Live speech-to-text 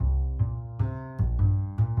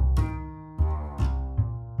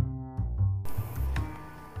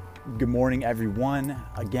Good morning, everyone.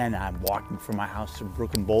 Again, I'm walking from my house to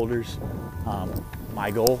Brooklyn Boulders. My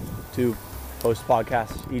goal to post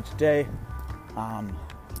podcasts each day,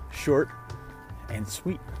 short and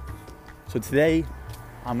sweet. So today,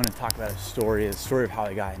 I'm going to talk about a story of how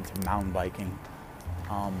I got into mountain biking.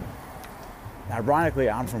 Ironically,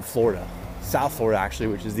 I'm from Florida, South Florida actually,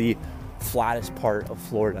 which is the flattest part of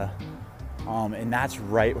Florida. And that's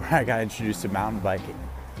right where I got introduced to mountain biking.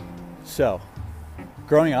 So,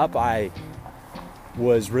 growing up, I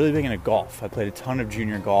was really big into golf. I played a ton of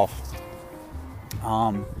junior golf.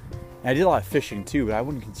 And I did a lot of fishing too, but I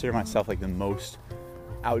wouldn't consider myself like the most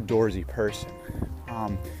outdoorsy person.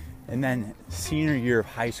 And then senior year of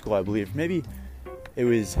high school, I believe, maybe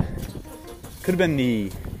could have been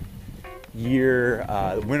the year,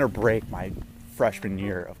 winter break, my freshman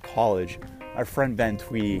year of college. My friend Ben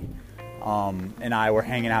Tweedy and I were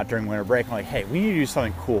hanging out during winter break. I'm like, hey, we need to do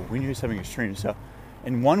something cool. We need to do something extreme. So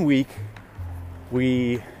in 1 week,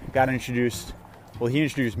 we got introduced, he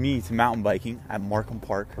introduced me to mountain biking at Markham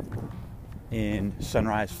Park in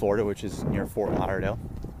Sunrise, Florida, which is near Fort Lauderdale.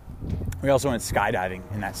 We also went skydiving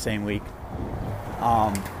in that same week.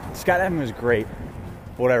 Skydiving was great,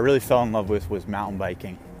 but what I really fell in love with was mountain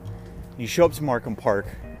biking. You show up to Markham Park,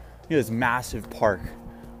 this massive park,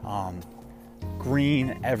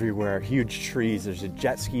 green everywhere, huge trees. There's a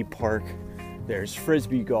jet ski park, there's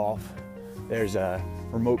frisbee golf, there's a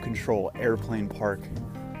remote control airplane park,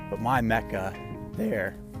 but my mecca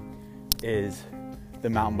there is the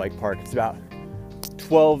mountain bike park. It's about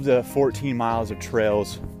 12 to 14 miles of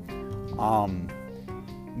trails,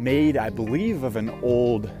 made, I believe, of an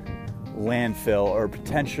old landfill, or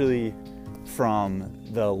potentially from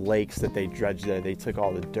the lakes that they dredged there. They took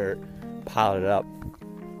all the dirt, piled it up,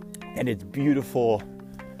 and it's beautiful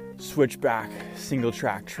switchback single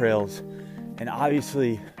track trails. And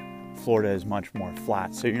obviously Florida is much more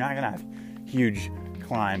flat, so you're not gonna have huge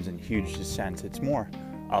climbs and huge descents. It's more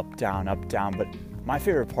up, down, but my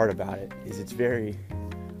favorite part about it is it's very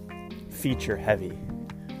feature heavy.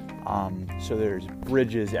 So there's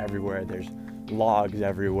bridges everywhere, there's logs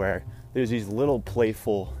everywhere, there's these little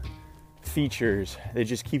playful features that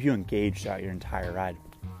just keep you engaged throughout your entire ride.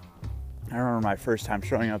 I remember my first time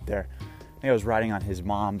showing up there. I think I was riding on his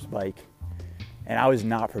mom's bike, and I was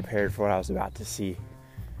not prepared for what I was about to see.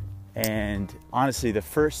 And honestly, the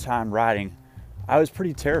first time riding, I was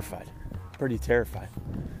pretty terrified.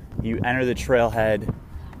 You enter the trailhead,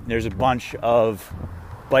 there's a bunch of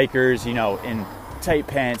bikers, in tight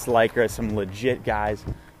pants, Lycra, some legit guys.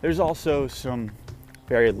 There's also some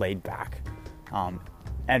very laid back,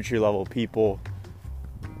 entry-level people,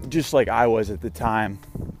 just like I was at the time.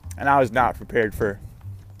 And I was not prepared for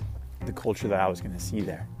the culture that I was going to see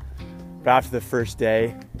there. But after the first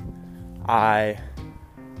day, I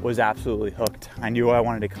was absolutely hooked. I knew I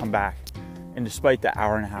wanted to come back. And despite the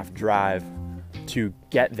hour-and-a-half drive to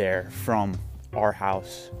get there from our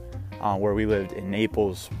house, where we lived in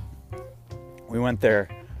Naples, we went there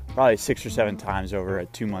probably 6 or 7 times over a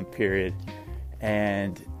 2-month period.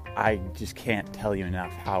 And I just can't tell you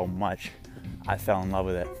enough how much I fell in love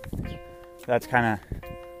with it. That's kind of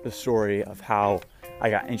the story of how I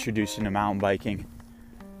got introduced into mountain biking.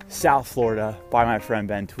 South Florida, by my friend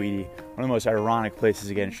Ben Tweedy, one of the most ironic places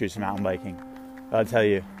to get introduced to mountain biking. I'll tell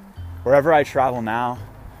you, wherever I travel now,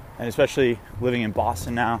 and especially living in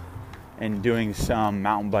Boston now and doing some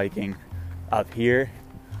mountain biking up here,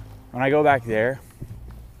 when I go back there,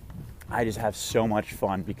 I just have so much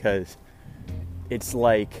fun because it's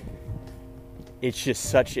just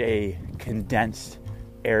such a condensed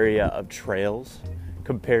area of trails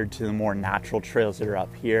compared to the more natural trails that are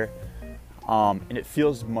up here. And it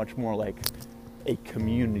feels much more like a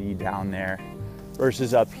community down there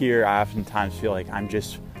versus up here. I oftentimes feel like I'm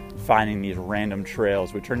just finding these random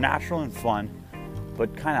trails, which are natural and fun,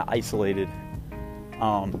 but kind of isolated,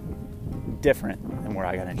 different than where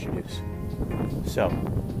I got introduced. So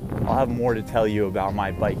I'll have more to tell you about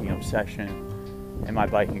my biking obsession and my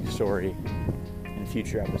biking story in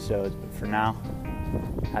future episodes, but for now,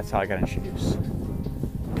 that's how I got introduced.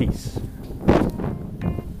 Peace.